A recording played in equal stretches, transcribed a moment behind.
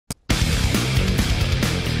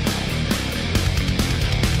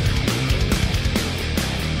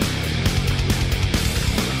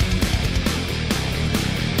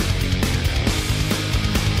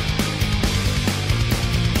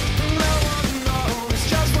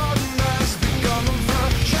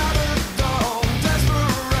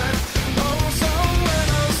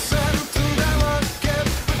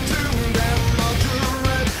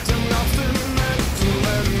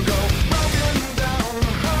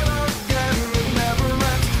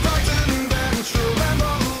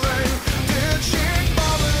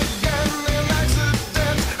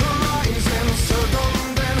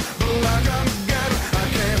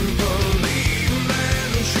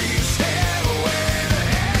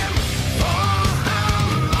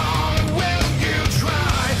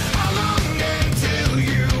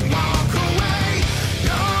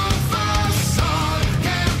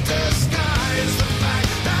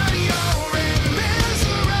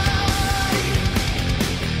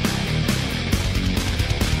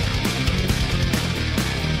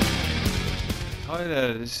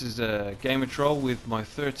this is Gamertroll with my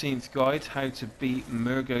 13th guide, how to beat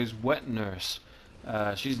Mergo's wet nurse.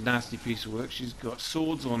 She's a nasty piece of work. She's got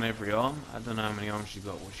swords on every arm. I don't know how many arms she's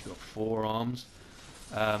got. Well, she's got 4 arms.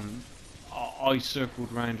 I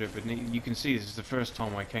circled around her, but you can see this is the first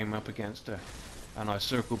time I came up against her, and I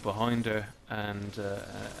circled behind her, and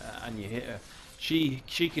you hit her. She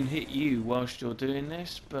can hit you whilst you're doing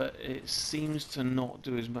this, but it seems to not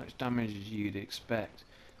do as much damage as you'd expect.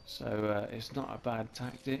 So it's not a bad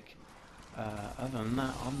tactic. Other than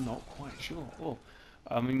that, I'm not quite sure. Oh,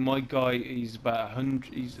 I mean, my guy, he's about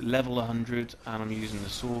 100. He's level 100, and I'm using the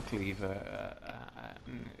saw cleaver.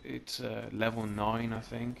 It's level 9, I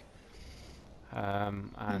think,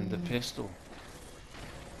 and the pistol.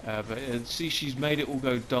 But see, she's made it all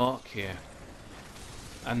go dark here,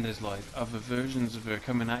 and there's like other versions of her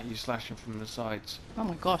coming at you, slashing from the sides. Oh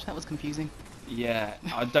my gosh, that was confusing. Yeah,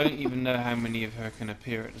 I don't even know how many of her can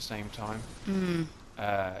appear at the same time.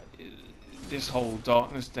 This whole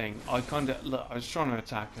darkness thing, I was trying to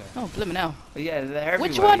attack her. Oh, blimey now. But yeah, they're everywhere.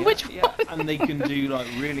 Which one? Yeah, Which yeah. one? And they can do like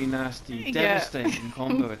really nasty, devastating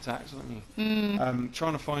combo attacks on you.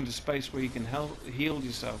 Trying to find a space where you can heal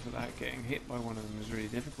yourself without getting hit by one of them is really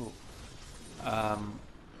difficult.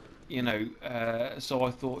 You know, so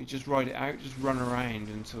I thought, just ride it out, just run around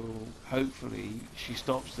until hopefully she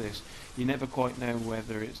stops this. You never quite know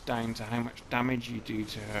whether it's down to how much damage you do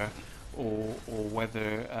to her, or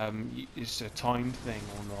whether it's a time thing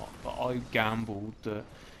or not. But I gambled that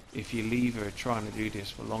if you leave her trying to do this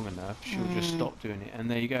for long enough, she'll just stop doing it. And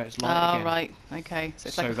there you go, it's light again. Oh, right, okay, so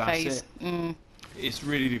it's like a phase. It's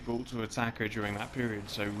really difficult to attack her during that period,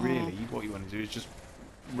 so really what you want to do is just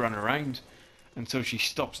run around until she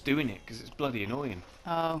stops doing it, because it's bloody annoying.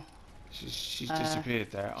 Oh. She's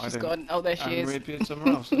disappeared there. She's gone. Oh, there she is. Reappeared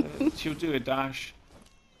somewhere else. She'll do a dash,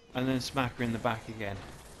 and then smack her in the back again.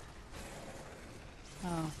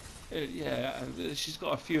 Oh. Yeah, she's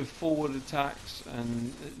got a few forward attacks,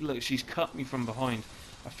 and look, she's cut me from behind.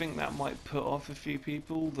 I think that might put off a few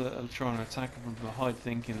people that are trying to attack her from behind,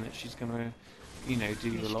 thinking that she's going to, you know,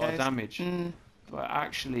 do a lot of damage. But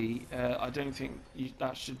actually, I don't think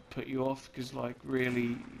that should put you off, because like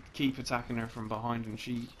really keep attacking her from behind, and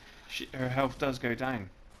her health does go down.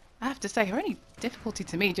 I have to say, her only difficulty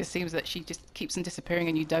to me just seems that she just keeps on disappearing,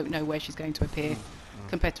 and you don't know where she's going to appear,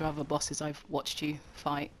 compared to other bosses I've watched you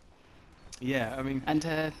fight. Yeah, I mean, and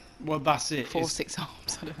her well, that's it. 6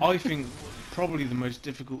 arms. I don't know. I think probably the most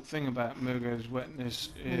difficult thing about Mergo's wetness,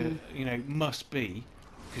 you know, must be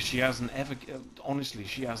because she hasn't ever, honestly,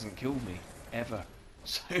 she hasn't killed me ever.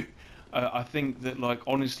 So I think that, like,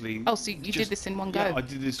 honestly. Oh, so you did this in one go? Yeah, I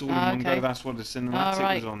did this all in one go. That's what the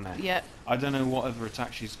cinematic was on there. Yeah. I don't know what other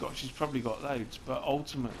attack she's got. She's probably got loads, but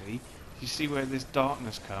ultimately, you see where this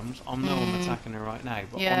darkness comes. I know I'm attacking her right now,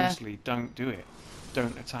 but honestly, don't do it.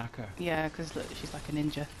 Don't attack her. Yeah, because look, she's like a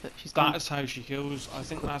ninja, but she's. That's how she kills. I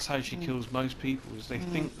think that's how she kills most people. Is they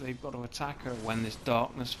think they've got to attack her when this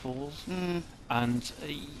darkness falls, and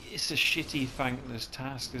it's a shitty, thankless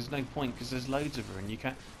task. There's no point because there's loads of her, and you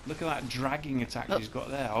can't. Look at that dragging attack she's got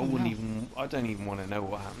there. I don't even want to know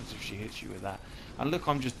what happens if she hits you with that. And look,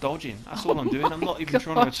 I'm just dodging. That's all I'm doing. I'm not even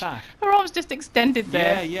trying to attack. Her arm's just extended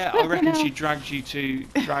there. Yeah. I reckon she drags you to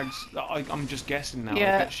I'm just guessing now. I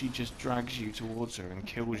bet she just drags you towards her and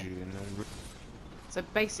kills you. So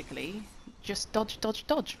basically, just dodge, dodge,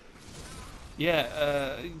 dodge.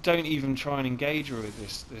 Yeah. Don't even try and engage her with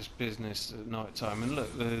this business at night time. And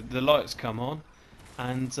look, the lights come on.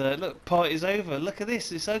 And look, party's over. Look at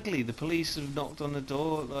this. It's ugly. The police have knocked on the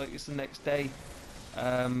door like it's the next day.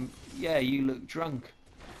 Yeah, you look drunk.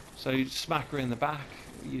 So smack her in the back.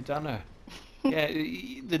 You done her. Yeah,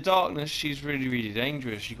 the darkness. She's really, really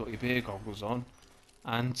dangerous. You got your beer goggles on,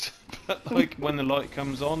 and but like when the light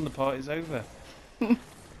comes on, the party's over.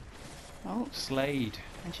 Oh, Slayed.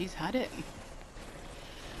 and she's had it.